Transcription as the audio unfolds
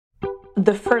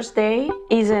The first day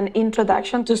is an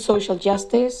introduction to social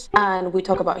justice, and we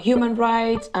talk about human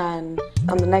rights. And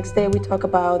on the next day, we talk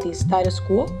about the status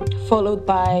quo, followed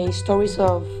by stories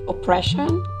of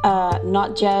oppression,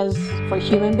 not just for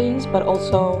human beings, but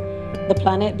also the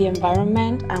planet, the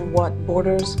environment, and what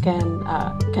borders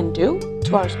can do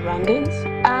to our surroundings.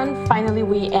 And finally,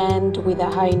 we end with a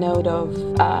high note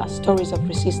of stories of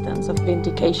resistance, of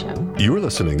vindication. You're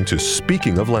listening to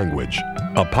Speaking of Language,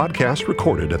 a podcast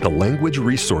recorded at the Language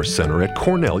Resource Center at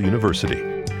Cornell University.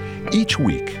 Each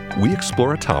week, we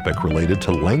explore a topic related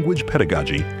to language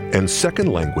pedagogy and second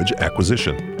language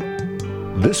acquisition.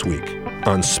 This week,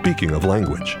 on Speaking of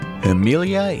Language,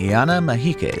 Emilia-Iana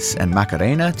Majiques and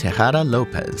Macarena Tejada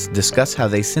Lopez discuss how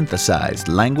they synthesized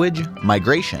language,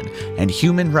 migration, and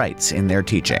human rights in their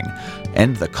teaching,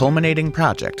 and the culminating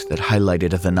project that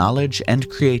highlighted the knowledge and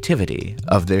creativity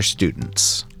of their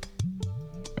students.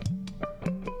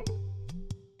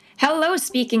 Hello,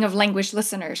 Speaking of Language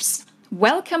listeners.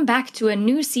 Welcome back to a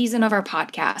new season of our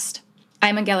podcast.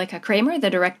 I'm Angelica Kramer, the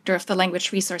director of the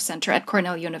Language Resource Center at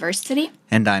Cornell University.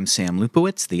 And I'm Sam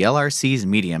Lupowitz, the LRC's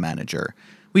media manager.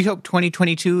 We hope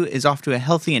 2022 is off to a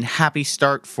healthy and happy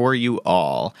start for you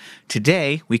all.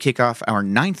 Today, we kick off our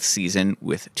 9th season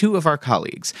with two of our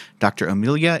colleagues, Dr.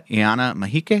 Emilia-Iana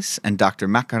Majiques and Dr.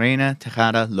 Macarena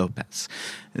Tejada Lopez.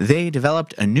 They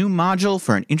developed a new module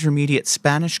for an intermediate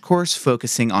Spanish course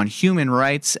focusing on human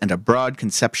rights and a broad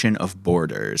conception of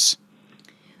borders.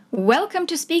 Welcome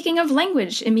to Speaking of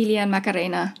Language, Emilia and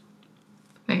Macarena.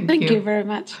 Thank you very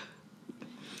much.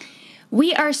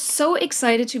 We are so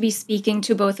excited to be speaking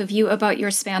to both of you about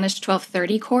your Spanish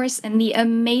 1230 course and the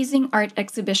amazing art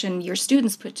exhibition your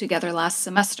students put together last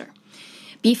semester.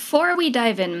 Before we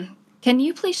dive in, can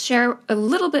you please share a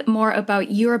little bit more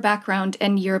about your background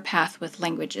and your path with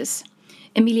languages?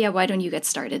 Emilia, why don't you get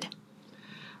started?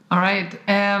 All right.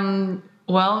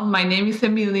 Well, my name is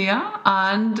Emilia,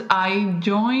 and I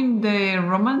joined the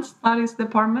Romance Studies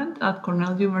Department at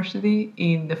Cornell University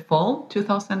in the fall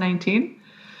 2019.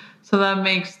 So that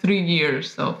makes 3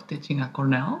 years of teaching at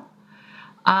Cornell.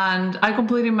 And I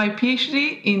completed my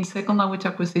PhD in second language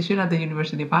acquisition at the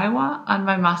University of Iowa and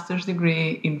my master's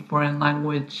degree in foreign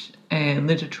language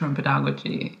literature and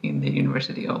pedagogy in the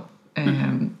University of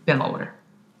Delaware.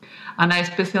 And I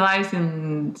specialize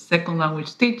in second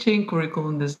language teaching,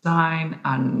 curriculum design,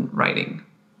 and writing.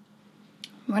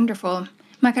 Wonderful.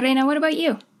 Macarena, what about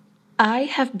you? I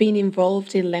have been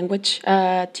involved in language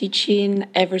teaching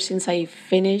ever since I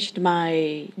finished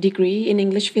my degree in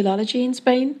English philology in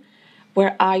Spain,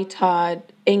 where I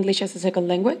taught English as a second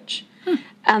language.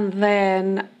 And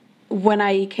then when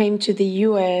I came to the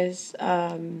U.S.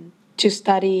 To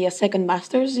study a second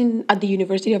master's at the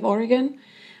University of Oregon,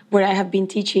 where I have been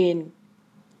teaching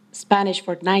Spanish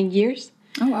for 9 years.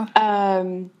 Oh,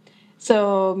 wow.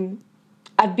 So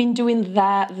I've been doing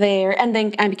that there, and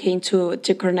then I came to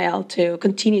Cornell to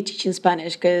continue teaching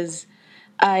Spanish because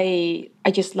I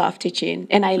just love teaching,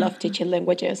 and I love teaching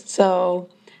languages. So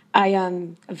I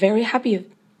am very happy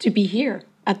to be here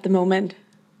at the moment.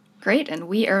 Great, and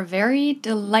we are very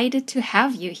delighted to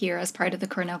have you here as part of the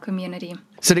Cornell community.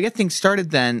 So to get things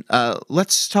started then,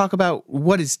 let's talk about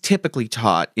what is typically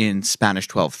taught in Spanish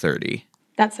 1230.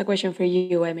 That's a question for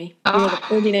you, Emmy. You're the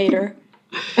coordinator.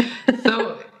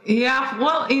 So, yeah,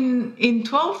 well, in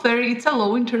 1230, it's a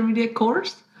low intermediate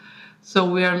course. So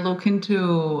we are looking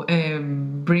to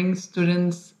bring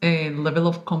students a level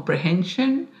of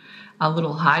comprehension a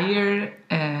little higher,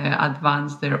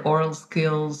 advance their oral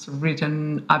skills,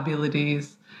 written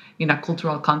abilities in a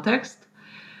cultural context.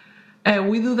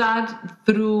 We do that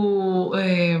through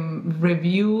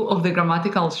review of the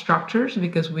grammatical structures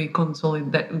because we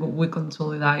consolidate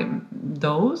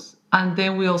those. And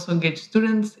then we also engage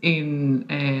students in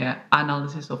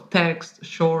analysis of text,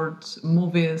 shorts,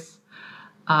 movies,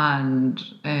 and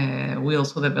we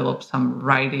also develop some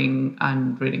writing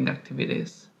and reading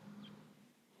activities.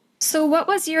 So what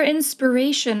was your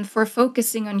inspiration for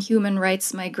focusing on human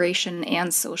rights, migration,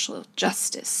 and social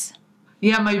justice?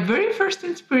 Yeah, my very first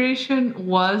inspiration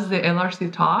was the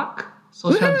LRC talk,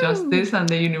 Social Justice and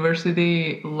the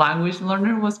University Language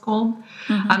Learner was called.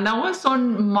 And that was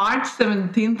on March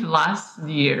 17th last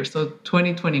year, so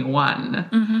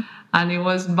 2021. And it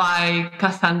was by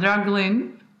Cassandra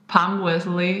Glynn, Pam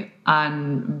Wesley,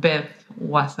 and Beth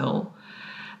Wassel.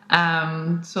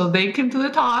 So they came to the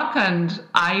talk, and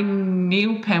I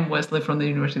knew Pam Wesley from the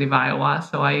University of Iowa,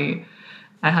 so I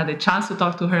had a chance to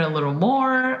talk to her a little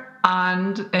more,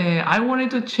 and I wanted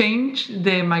to change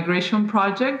the migration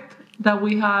project that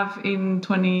we have in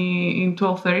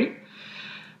 1230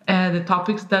 The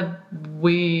topics that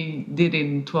we did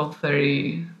in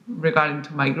 1230 regarding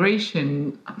to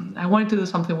migration, I wanted to do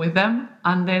something with them.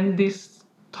 And then this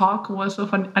talk was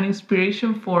of an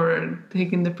inspiration for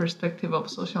taking the perspective of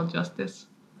social justice.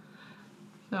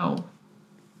 So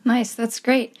Nice, that's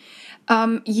great.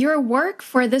 Your work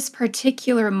for this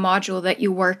particular module that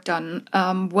you worked on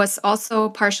was also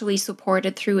partially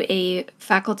supported through a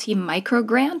faculty micro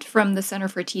grant from the Center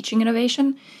for Teaching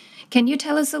Innovation. Can you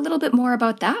tell us a little bit more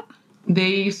about that?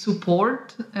 they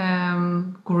support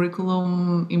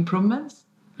curriculum improvements.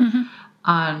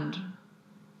 And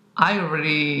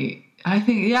I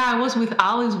think, yeah, I was with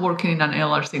Alice working in an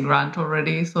LRC grant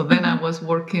already. So then I was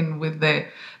working with the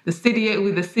city,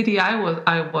 with the city I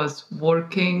was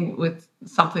working with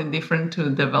something different to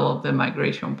develop the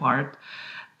migration part.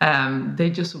 They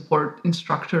just support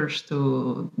instructors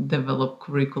to develop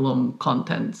curriculum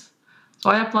contents. So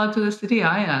I applied to the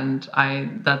CDI, and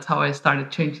that's how I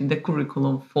started changing the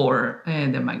curriculum for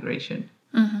the migration.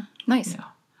 Nice. Yeah.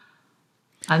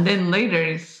 And then later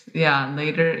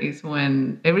is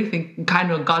when everything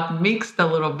kind of got mixed a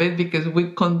little bit because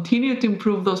we continued to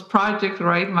improve those projects,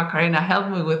 right? Macarena helped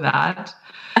me with that.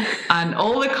 And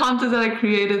all the content that I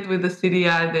created with the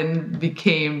CDI then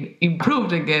became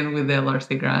improved again with the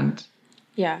LRC grant.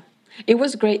 Yeah. It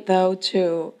was great, though,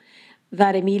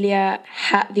 that Emilia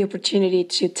had the opportunity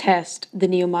to test the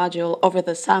new module over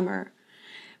the summer,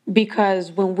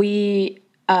 because when we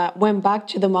went back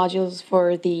to the modules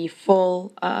for the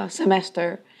fall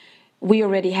semester, we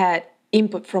already had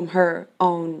input from her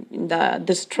on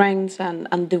the strengths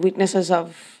and the weaknesses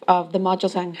of the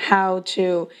modules and how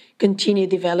to continue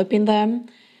developing them.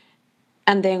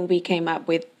 And then we came up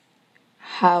with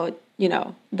how,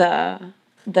 the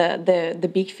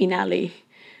big finale,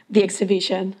 the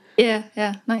exhibition.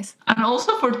 Yeah, nice. And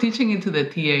also for teaching it to the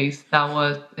TAs, that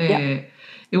was Yeah.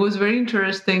 it was very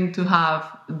interesting to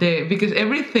have because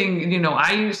everything,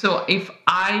 so if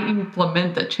I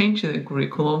implement a change in the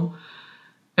curriculum,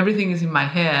 everything is in my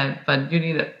head, but you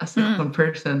need a second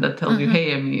person that tells you,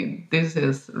 hey, I mean, this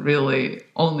is really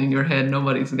only in your head.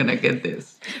 Nobody's going to get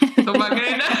this. So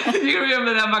Macarena, you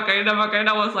remember that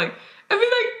Macarena was like, I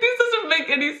mean, like, this doesn't make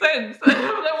any sense.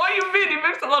 I'm like, what do you mean? It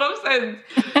makes a lot of sense.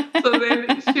 So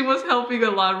then she was helping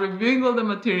a lot, reviewing all the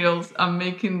materials and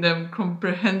making them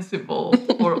comprehensible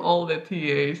for all the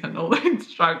TAs and all the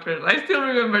instructors. I still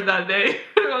remember that day.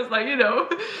 I was like,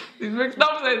 this makes no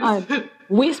sense.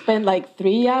 We spent like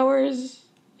 3 hours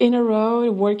in a row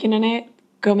working on it,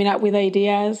 coming up with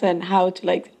ideas and how to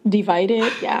like divide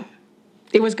it. Yeah,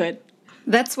 it was good.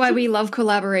 That's why we love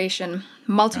collaboration.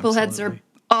 Multiple heads are Absolutely.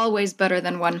 always better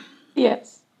than one.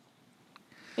 Yes.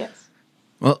 Yes.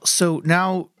 Well, so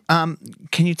now,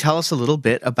 can you tell us a little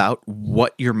bit about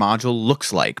what your module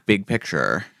looks like, big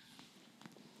picture?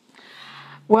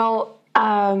 Well,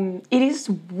 it is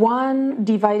one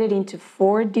divided into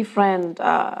 4 different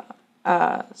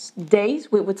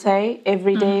days, we would say.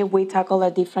 Every day we tackle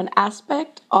a different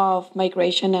aspect of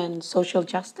migration and social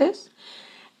justice.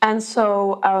 And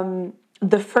so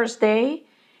the first day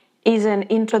is an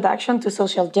introduction to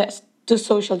social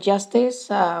justice,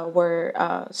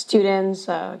 where students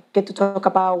get to talk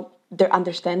about their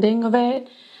understanding of it,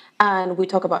 and we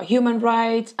talk about human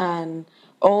rights and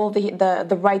all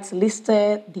the rights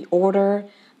listed, the order.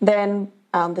 Then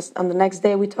on the next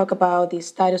day we talk about the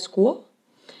status quo,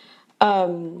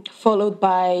 followed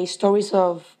by stories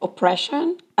of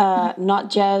oppression,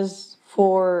 not just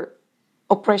for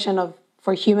oppression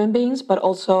for human beings, but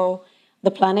also the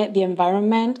planet, the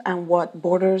environment, and what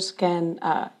borders can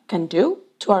do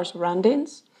to our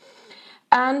surroundings.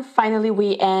 And finally,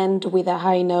 we end with a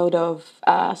high note of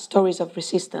stories of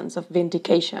resistance, of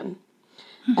vindication,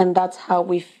 and that's how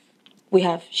we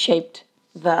have shaped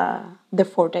the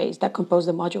 4 days that compose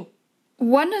the module.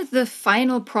 One of the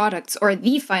final products, or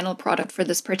the final product for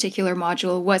this particular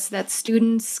module, was that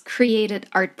students created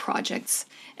art projects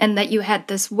and that you had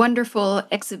this wonderful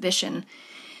exhibition.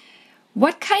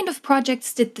 What kind of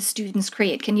projects did the students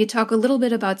create? Can you talk a little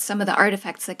bit about some of the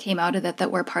artifacts that came out of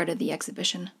that were part of the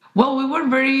exhibition? Well, we were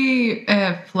very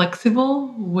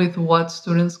flexible with what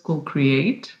students could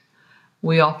create.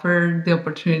 We offered the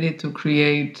opportunity to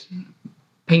create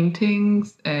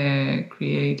paintings,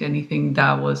 create anything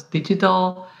that was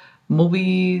digital,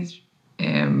 movies,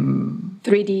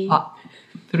 3D.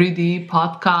 3D,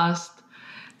 podcast,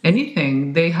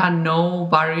 anything. They had no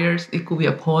barriers. It could be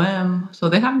a poem. So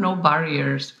they have no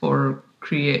barriers for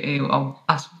creating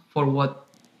as for what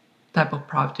type of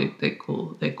project they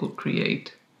could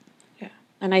create. Yeah.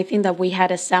 And I think that we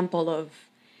had a sample of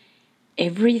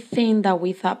everything that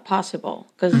we thought possible,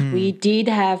 because we did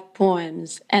have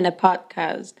poems and a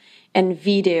podcast and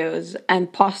videos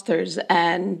and posters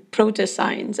and protest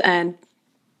signs and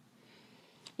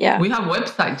yeah. We have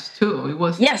websites too. It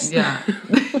was, Yes. yeah.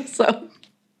 So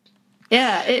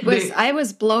Yeah, it was. They, I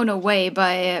was blown away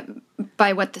by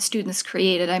what the students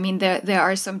created. I mean, there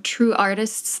are some true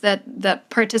artists that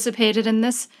participated in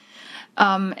this,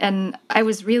 and I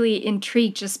was really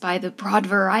intrigued just by the broad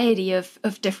variety of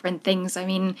different things. I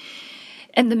mean,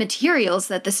 and the materials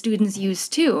that the students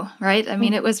used too, right? I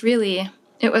mean, it was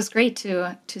great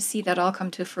to see that all come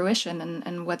to fruition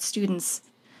and what students,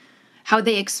 how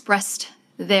they expressed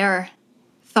their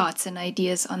thoughts and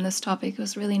ideas on this topic. It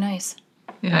was really nice.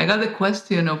 yeah, I got the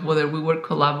question of whether we were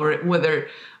whether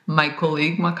my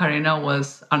colleague Macarena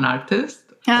was an artist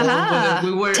or whether Aha!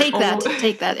 we were. Take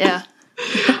that, yeah.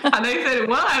 And I said,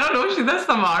 well, I don't know. She does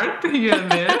some art here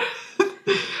and there.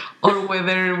 Or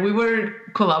whether we were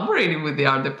collaborating with the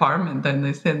art department. And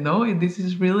they said, no, this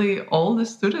is really all the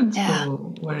students Yeah.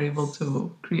 who were able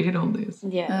to create all this.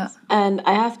 yes, and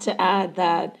I have to add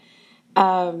that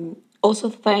also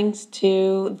thanks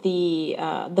to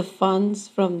the funds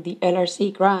from the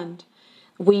LRC grant,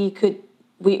 we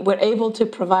were able to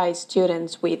provide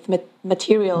students with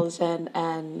materials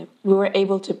and we were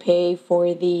able to pay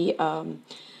for the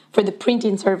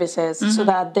printing services so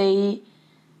that they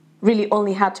really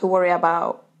only had to worry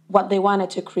about what they wanted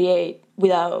to create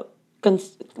without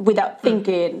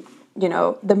thinking,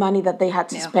 the money that they had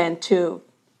to Yeah. spend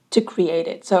to create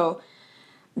it. So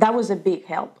that was a big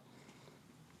help.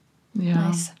 Yeah.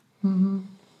 Nice.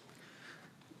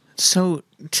 So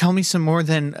tell me some more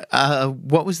then.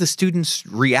 What was the students'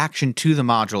 reaction to the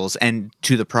modules and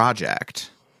to the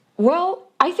project? Well,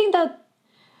 I think that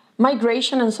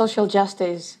migration and social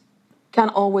justice can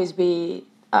always be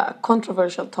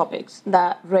controversial topics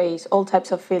that raise all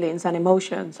types of feelings and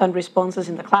emotions and responses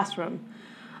in the classroom.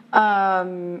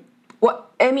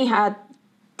 What Amy had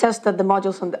tested the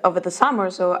modules over the summer,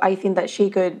 so I think that she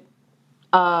could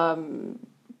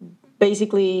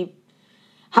basically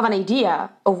have an idea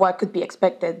of what could be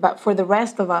expected. But for the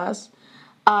rest of us,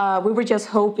 we were just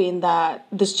hoping that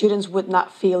the students would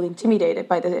not feel intimidated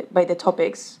by the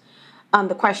topics and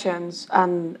the questions,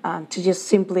 and to just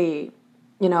simply,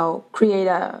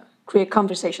 create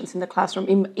conversations in the classroom.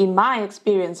 In my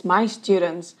experience, my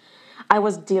students, I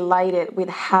was delighted with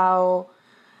how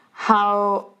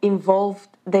involved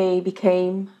they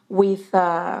became with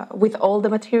all the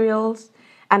materials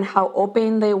and how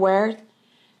open they were,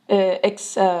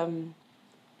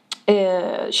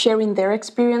 sharing their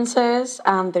experiences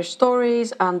and their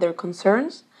stories and their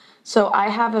concerns. So I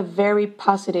have a very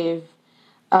positive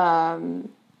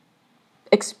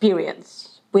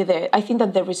experience with it. I think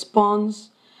that the response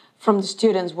from the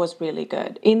students was really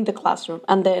good in the classroom,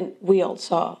 and then we all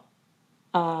saw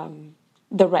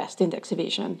the rest in the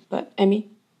exhibition. But Emmy?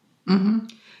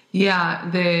 Yeah,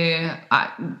 the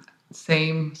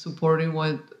same supporting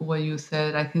what you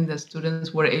said. I think the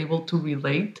students were able to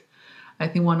relate. I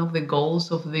think one of the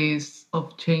goals of this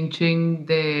of changing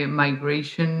the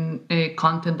migration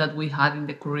content that we had in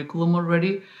the curriculum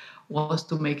already was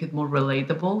to make it more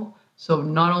relatable. So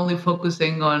not only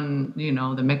focusing on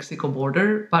the Mexico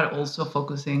border, but also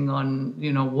focusing on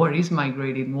what is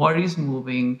migrating, what is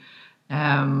moving.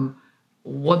 Um,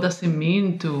 what does it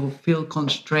mean to feel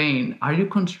constrained? Are you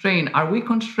constrained? Are we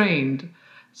constrained?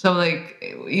 So like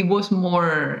it was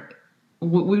more,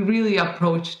 we really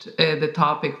approached the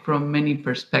topic from many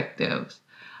perspectives,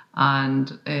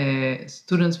 and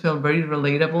students felt very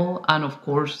relatable. And of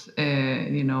course,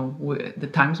 the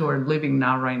times we're living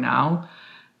now, right now,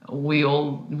 we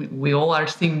all are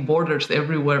seeing borders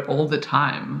everywhere all the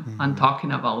time and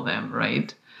talking about them,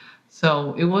 right?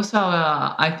 So it was,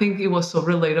 I think it was so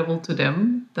relatable to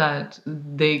them that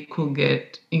they could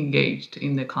get engaged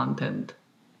in the content.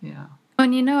 Yeah.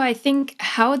 And I think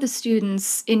how the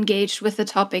students engaged with the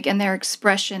topic and their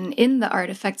expression in the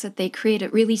artifacts that they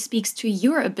created really speaks to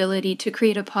your ability to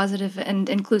create a positive and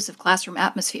inclusive classroom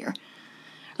atmosphere,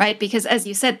 right? Because as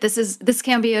you said, this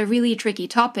can be a really tricky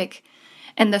topic,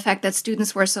 and the fact that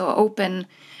students were so open,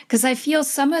 because I feel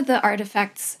some of the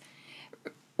artifacts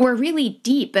were really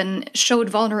deep and showed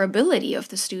vulnerability of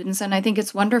the students, and I think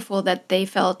it's wonderful that they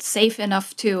felt safe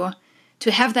enough to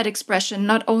have that expression,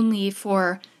 not only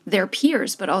for their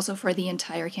peers, but also for the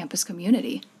entire campus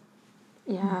community.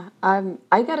 Yeah,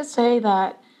 I gotta say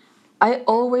that I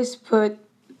always put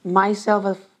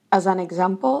myself as an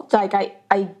example. Like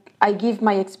I give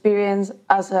my experience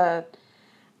as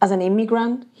an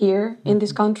immigrant here in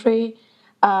this country,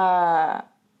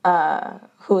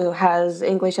 who has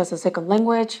English as a second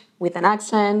language with an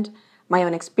accent. my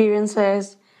own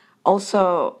experiences.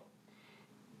 Also,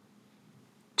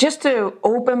 just to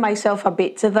open myself a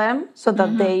bit to them so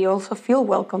that they also feel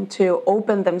welcome to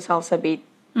open themselves a bit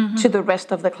to the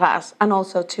rest of the class and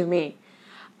also to me.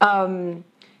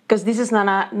 Because this is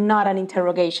not an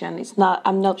interrogation. It's not.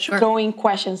 I'm not throwing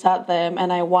questions at them,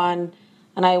 and I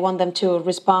want them to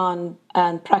respond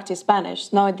and practice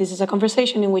Spanish. No, this is a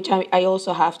conversation in which I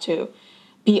also have to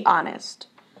be honest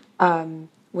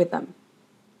with them.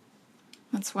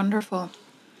 That's wonderful.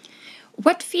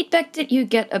 What feedback did you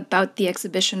get about the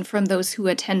exhibition from those who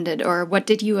attended, or what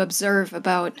did you observe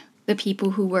about the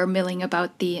people who were milling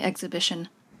about the exhibition?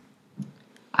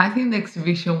 I think the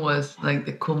exhibition was like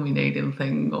the culminating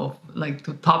thing of like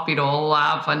to top it all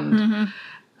up, and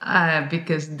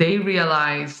because they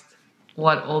realized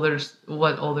what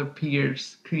other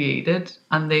peers created,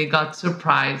 and they got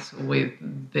surprised with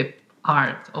the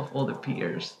art of other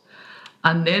peers.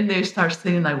 And then they start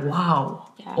saying like, wow,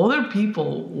 other people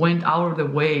went out of the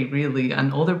way really,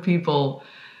 and other people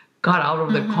got out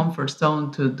of their comfort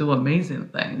zone to do amazing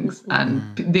things. And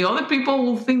the other people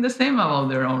will think the same about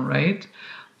their own, right?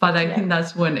 But I think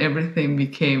that's when everything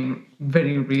became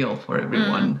very real for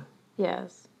everyone.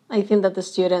 Yes. I think that the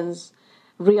students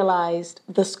realized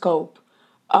the scope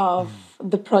of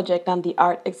the project and the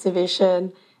art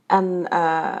exhibition. And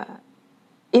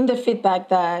in the feedback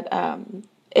that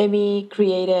Amy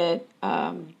created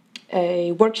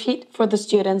a worksheet for the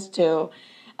students to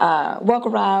walk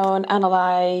around,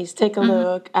 analyze, take a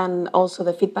look, and also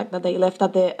the feedback that they left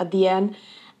at the end.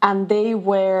 And they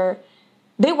were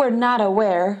not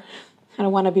aware, I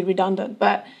don't want to be redundant,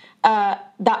 but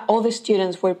that all the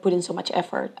students were putting so much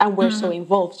effort and were so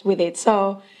involved with it.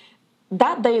 So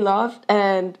that they loved,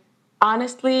 and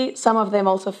honestly, some of them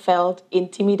also felt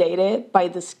intimidated by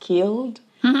the skills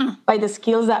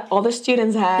that all the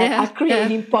students had at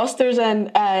creating posters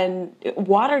and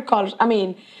watercolors. I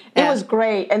mean, it was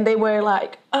great. And they were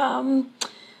like,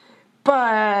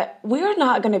 but we're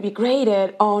not going to be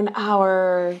graded on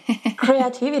our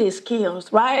creativity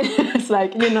skills, right? It's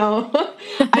like,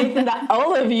 I think that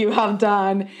all of you have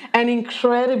done an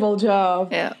incredible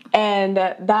job. Yeah. And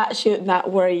that should not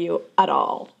worry you at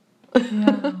all.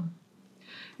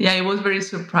 Yeah, it was very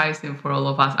surprising for all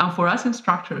of us and for us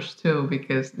instructors too,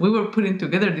 because we were putting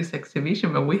together this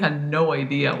exhibition, but we had no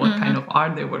idea what kind of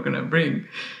art they were going to bring.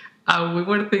 And we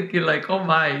were thinking like, oh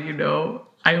my,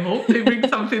 I hope they bring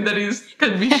something that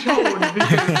can be shown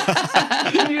because,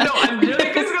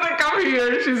 Angelica's going to come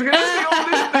here. She's going to see all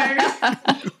these things.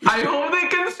 I hope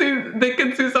they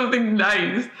can see something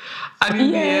nice.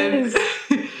 And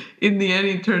in the end,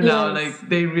 it turned out like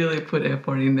they really put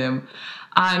effort in them.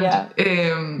 And on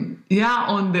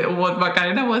what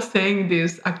Macarena was saying,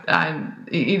 and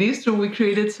it is true. We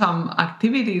created some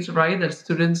activities, right, that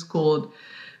students could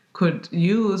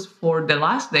use for the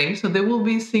last day. So they will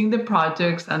be seeing the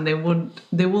projects, and they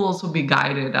will also be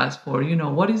guided as for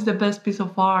what is the best piece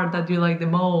of art that you like the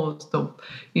most, or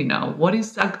what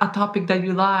is a topic that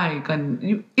you like, and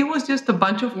it was just a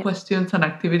bunch of questions and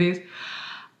activities.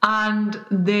 And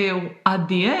at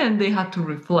the end, they had to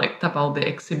reflect about the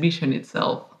exhibition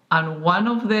itself. And one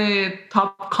of the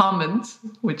top comments,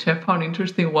 which I found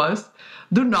interesting, was,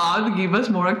 do not give us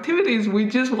more activities. We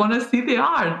just want to see the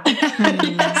art. They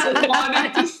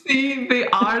wanted to see the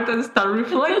art and start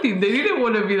reflecting. They didn't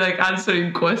want to be like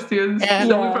answering questions.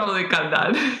 So we probably got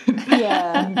that.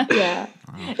 Yeah.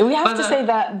 We have to say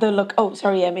that oh,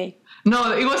 sorry, Emmy.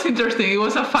 No, it was interesting. It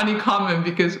was a funny comment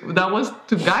because that was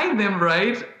to guide them,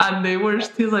 right? And they were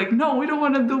still like, no, we don't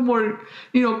want to do more,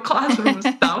 classroom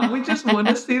stuff. We just want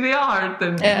to see the art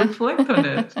and reflect on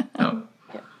it. So.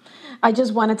 I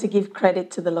just wanted to give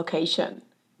credit to the location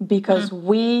because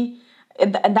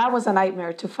that was a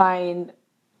nightmare to find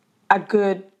a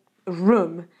good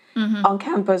room on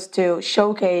campus to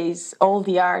showcase all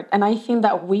the art. And I think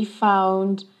that we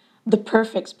found the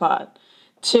perfect spot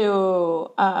to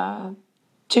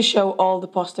show all the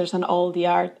posters and all the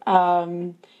art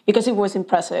because it was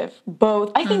impressive.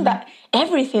 I think that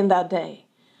everything that day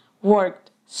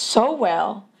worked so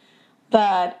well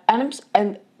that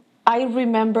and I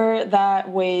remember that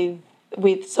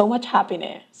with so much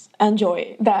happiness and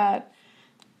joy that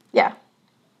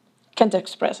can't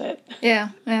express it. Yeah.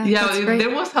 There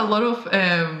was a lot of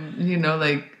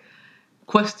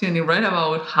questioning, right,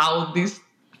 about how this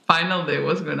final day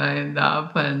was going to end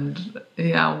up. And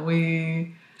it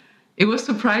was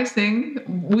surprising.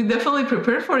 We definitely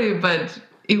prepared for it, but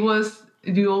it was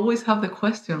you always have the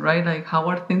question, right? Like, how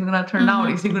are things going to turn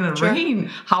out? Is it going to rain?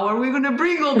 How are we going to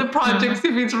bring all the projects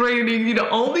if it's raining? You know,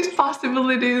 all these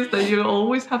possibilities that you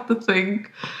always have to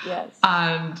think. Yes.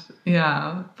 And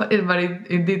yeah, but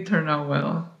it did turn out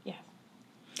well. Yeah.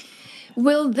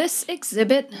 Will this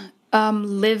exhibit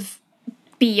live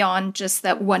beyond just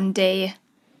that one day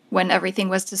when everything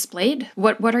was displayed?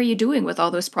 What are you doing with all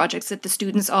those projects? Did the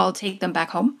students all take them back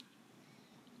home?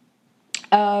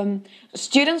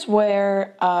 Students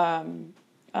were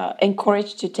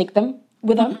encouraged to take them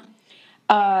with them,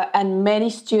 and many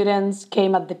students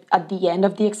came at the end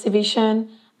of the exhibition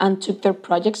and took their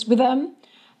projects with them.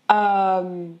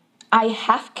 I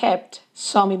have kept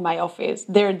some in my office.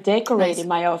 They're decorating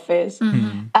my office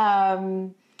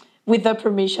with the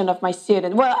permission of my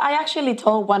student. Well, I actually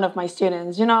told one of my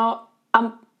students, you know,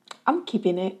 I'm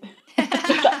keeping it.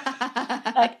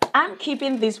 Like, I'm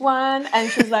keeping this one, and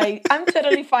she's like, I'm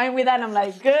totally fine with that. And I'm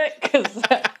like, good, because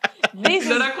this is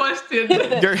not a question.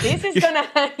 This is gonna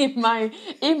hang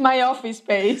in my office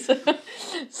space.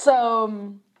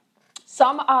 So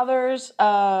some others,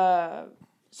 some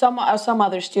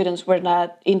other students were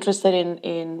not interested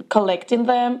in collecting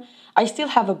them. I still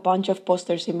have a bunch of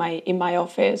posters in my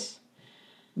office.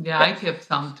 Yeah, I kept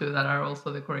some too that are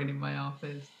also decorating my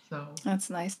office. So That's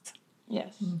nice.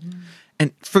 Yes.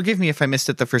 And forgive me if I missed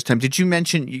it the first time. Did you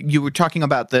mention you were talking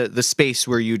about the space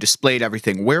where you displayed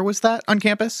everything? Where was that on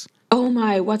campus? Oh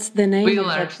my, what's the name of Wheeler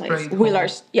that place? Straight Hall.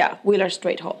 Wheeler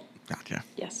Straight Hall. Gotcha.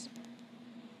 Yes.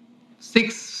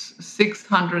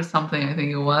 600 something, I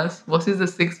think it was. Was it the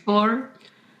 6th floor?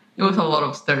 It was a lot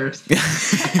of stairs.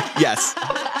 Yes.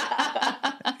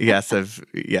 Yes.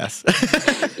 Yes.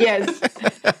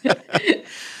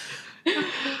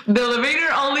 The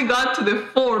elevator only got to the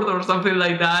 4th or something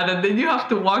like that, and then you have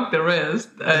to walk the rest,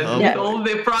 and with all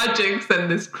the projects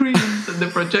and the screens and the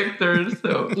projectors.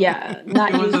 So Yeah,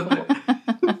 not useful.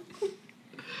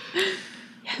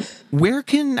 Where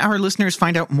can our listeners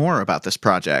find out more about this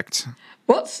project?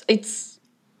 Well, it's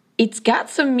got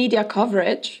some media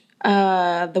coverage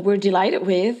that we're delighted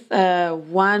with.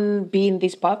 One being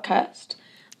this podcast,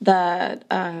 that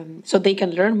so they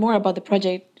can learn more about the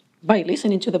project by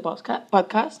listening to the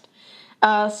podcast.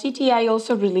 CTI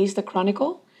also released a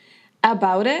chronicle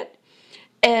about it,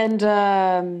 and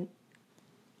I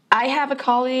have a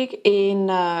colleague in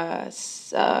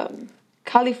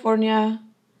California,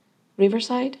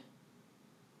 Riverside.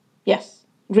 Yes,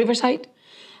 Riverside.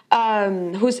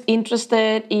 Who's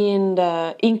interested in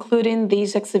including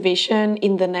this exhibition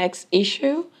in the next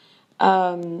issue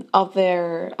of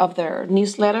their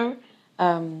newsletter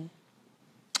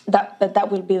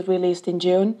that will be released in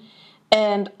June,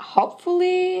 and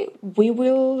hopefully we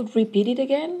will repeat it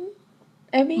again,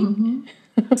 Emmy.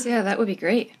 So yeah, that would be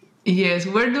great. yes,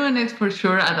 we're doing it for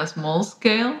sure at a small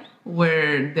scale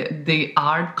where the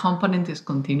art component is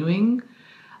continuing,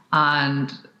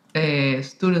 and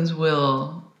students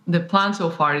will. The plan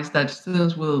so far is that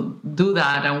students will do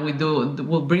that, and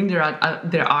will bring their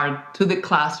art to the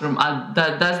classroom.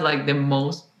 That's like the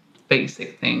most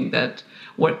basic thing that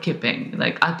we're keeping.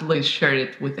 Like, at least share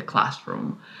it with the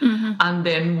classroom, and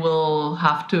then I'll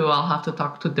have to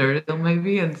talk to Daryl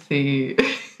maybe and see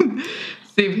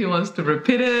if he wants to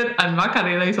repeat it. And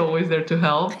Macarena is always there to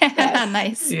help.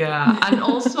 Nice. Yeah, and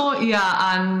also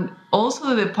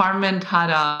the department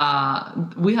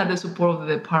we had the support of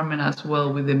the department as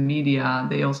well with the media.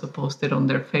 They also posted on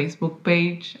their Facebook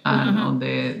page and on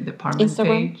the department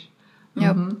Instagram. page.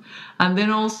 Yep. And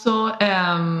then also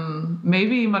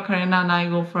maybe Macarena and I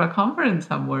go for a conference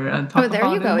somewhere and talk about it. Oh,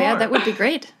 there you go. More. Yeah, that would be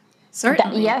great.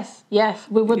 Certainly. Yes,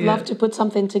 we would love to put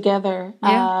something together.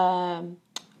 Yeah.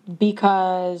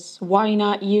 Because why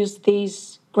not use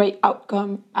this great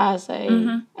outcome as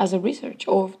a research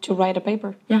or to write a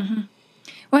paper? Yeah.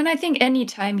 Well, and I think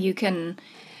anytime you can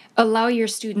allow your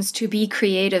students to be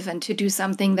creative and to do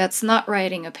something that's not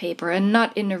writing a paper and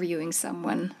not interviewing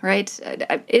someone, right?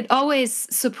 It always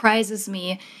surprises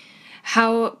me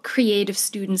how creative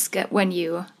students get when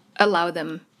you allow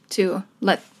them to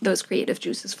let those creative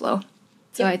juices flow.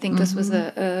 So I think this was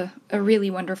a really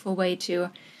wonderful way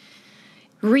to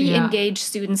re-engage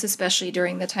students, especially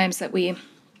during the times that we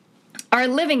are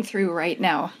living through right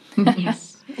now. Yes.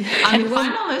 And the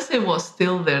final essay was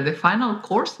still there. The final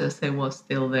course essay was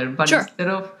still there. But instead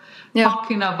of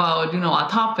talking about, a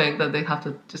topic that they have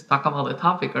to just talk about the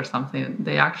topic or something,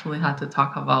 they actually had to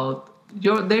talk about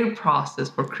their process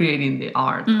for creating the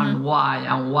art and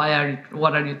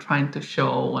what are you trying to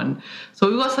show. And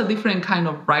so it was a different kind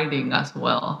of writing as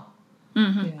well.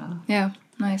 Yeah,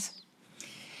 nice.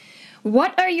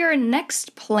 What are your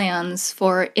next plans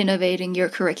for innovating your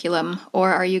curriculum,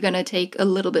 or are you going to take a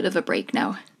little bit of a break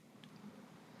now?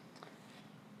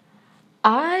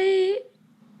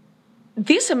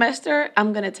 This semester,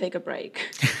 I'm going to take a break.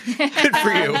 Good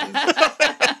for you.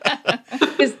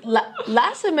 Because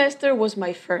last semester was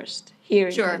my first here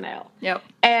in Cornell. Yep.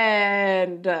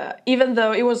 And even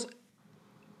though it was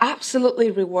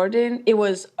absolutely rewarding, it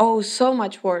was so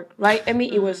much work, right? I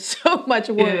mean, it was so much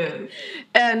work. Yes.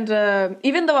 And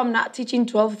even though I'm not teaching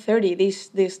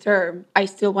 12:30 this term, I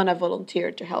still want to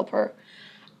volunteer to help her.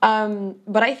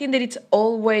 But I think that it's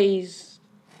always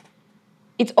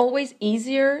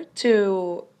easier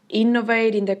to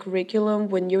innovate in the curriculum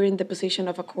when you're in the position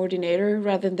of a coordinator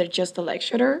rather than just a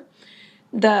lecturer.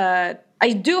 That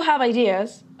I do have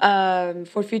ideas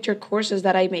for future courses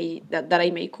that I may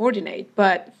coordinate,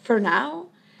 but for now,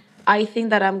 I think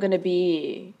that I'm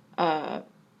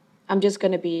just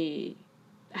gonna be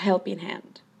a helping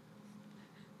hand.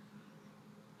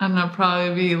 And I'll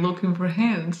probably be looking for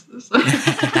hands. So.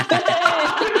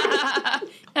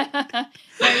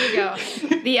 There you go.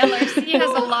 The LRC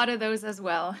has a lot of those as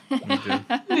well.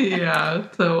 Yeah,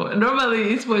 so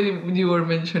normally it's what you were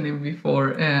mentioning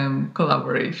before,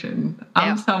 collaboration.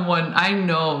 I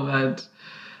know that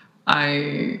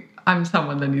I'm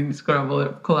someone that needs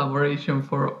collaboration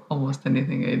for almost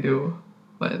anything I do,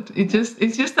 but it's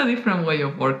just a different way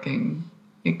of working.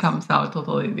 It comes out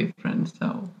totally different.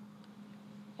 So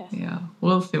Yes. yeah,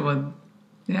 we'll see what.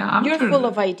 Yeah, You're full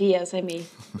of ideas, I mean.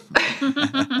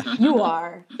 You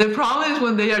are. The problem is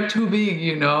when they are too big,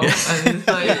 and it's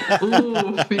like,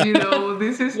 ooh,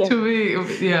 this is too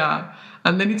big, yeah,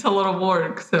 and then it's a lot of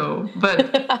work. So,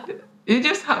 but you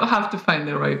just have to find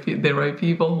the right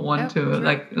people who want to,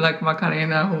 like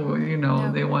Macarena, who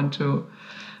they want to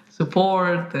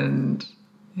support and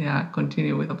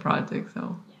continue with the project.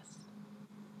 So,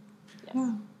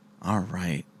 Yes. All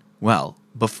right. Well,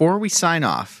 before we sign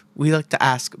off, we like to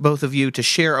ask both of you to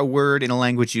share a word in a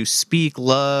language you speak,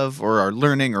 love, or are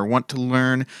learning or want to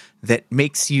learn that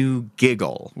makes you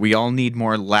giggle. We all need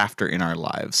more laughter in our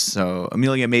lives. So,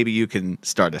 Amelia, maybe you can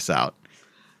start us out.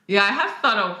 Yeah, I have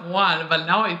thought of one, but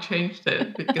now I changed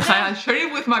it because I had shared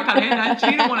it with Macarena and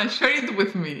she didn't want to share it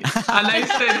with me. And I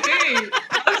said, hey,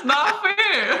 that's not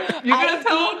fair. You're going to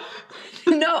tell...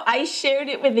 No, I shared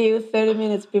it with you 30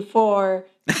 minutes before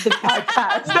the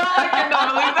podcast. No, I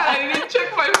cannot believe that. I didn't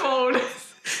check my phone.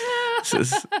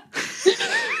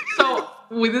 So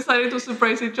we decided to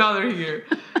surprise each other here.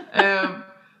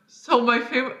 So my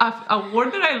favorite, a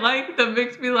word that I like that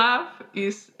makes me laugh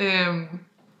is the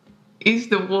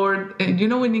word, in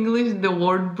English, the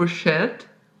word bruschetta.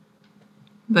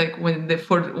 Like when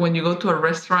you go to a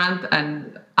restaurant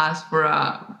and ask for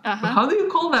how do you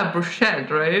call that,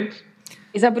 bruschetta, right?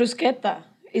 It's a bruschetta.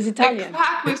 It's Italian.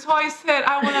 Exactly. So I said,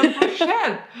 I want a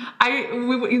bruschetta.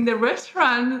 We were in the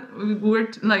restaurant, we were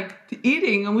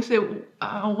eating, and we said,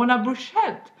 I want a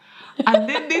bruschetta. And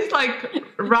then this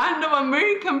random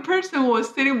American person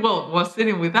was sitting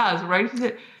with us, right? He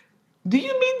said, do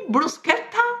you mean bruschetta?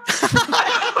 Oh my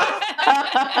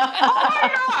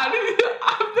God!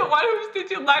 I'm the one who's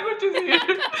teaching languages here.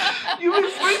 You mean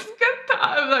bruschetta?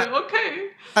 I'm like,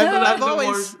 okay.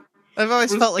 I've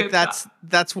always felt like that's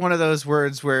one of those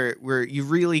words where you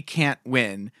really can't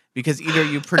win because either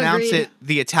you pronounce it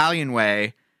the Italian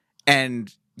way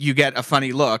and you get a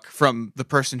funny look from the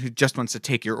person who just wants to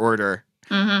take your order,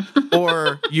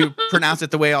 or you pronounce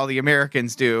it the way all the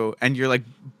Americans do and you're like,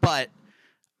 but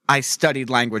I studied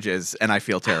languages and I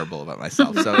feel terrible about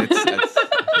myself. So it's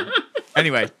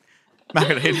anyway.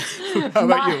 Macarena, how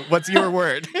about you? What's your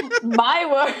word? My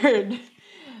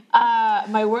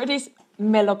word is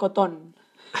melocotón.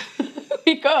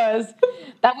 Because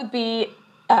that would be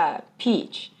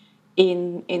peach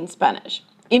in Spanish,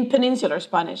 in Peninsular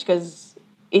Spanish, because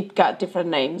it got different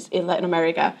names in Latin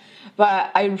America.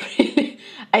 But I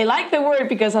like the word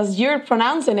because as you're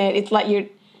pronouncing it, it's like you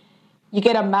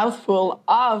get a mouthful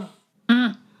of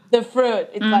the fruit.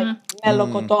 It's like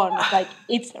melocotón. It's like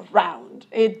it's round.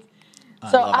 I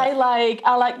like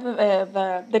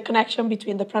the connection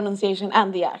between the pronunciation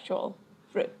and the actual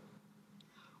fruit.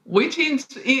 Which in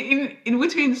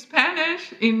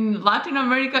Spanish in Latin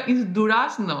America is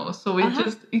durazno, so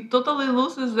it totally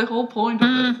loses the whole point of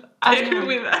it. I agree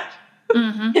with that.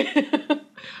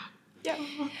 Yeah.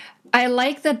 I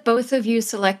like that both of you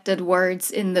selected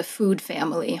words in the food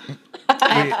family.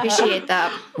 I appreciate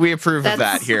that. We approve of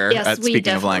that here yes, at we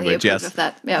Speaking of definitely Language. approve Yes. of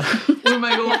that. Yeah. We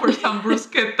might go for some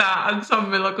bruschetta and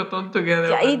some melocotón together.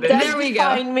 Yeah, one it day. does There we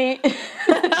go. define me.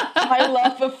 My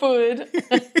love for food.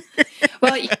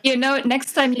 Well,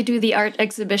 next time you do the art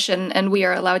exhibition and we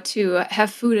are allowed to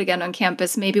have food again on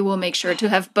campus, maybe we'll make sure to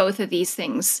have both of these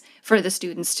things for the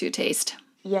students to taste.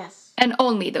 Yes. And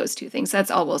only those two things.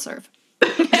 That's all we'll serve.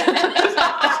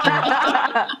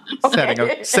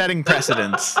 Setting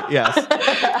precedents. Yes.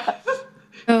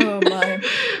 Oh, my.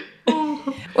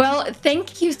 Well,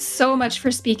 thank you so much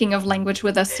for speaking of language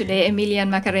with us today, Emilia and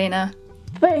Macarena.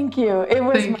 Thank you. It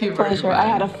was Thank my you very pleasure. I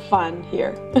had a much. fun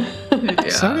here. Yeah,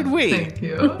 So did we. Thank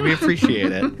you. We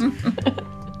appreciate it.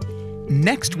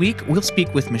 Next week, we'll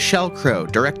speak with Michelle Crow,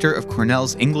 Director of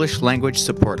Cornell's English Language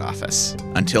Support Office.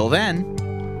 Until then,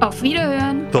 Auf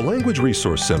Wiederhören! The Language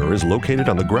Resource Center is located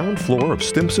on the ground floor of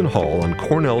Stimson Hall on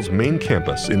Cornell's main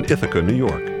campus in Ithaca, New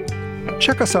York.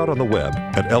 Check us out on the web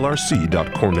at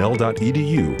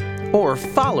lrc.cornell.edu. or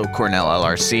follow Cornell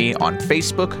LRC on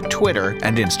Facebook, Twitter,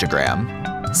 and Instagram.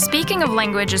 Speaking of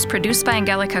Language is produced by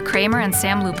Angelica Kramer and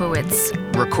Sam Lupowitz.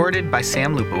 Recorded by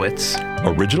Sam Lupowitz.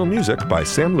 Original music by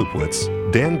Sam Lupowitz,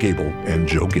 Dan Gable, and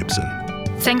Joe Gibson.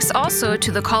 Thanks also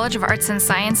to the College of Arts and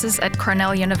Sciences at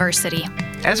Cornell University.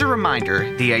 As a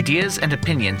reminder, the ideas and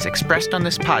opinions expressed on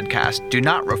this podcast do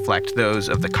not reflect those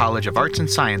of the College of Arts and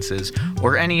Sciences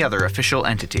or any other official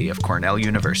entity of Cornell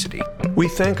University. We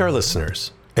thank our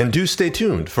listeners, and do stay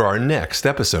tuned for our next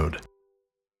episode.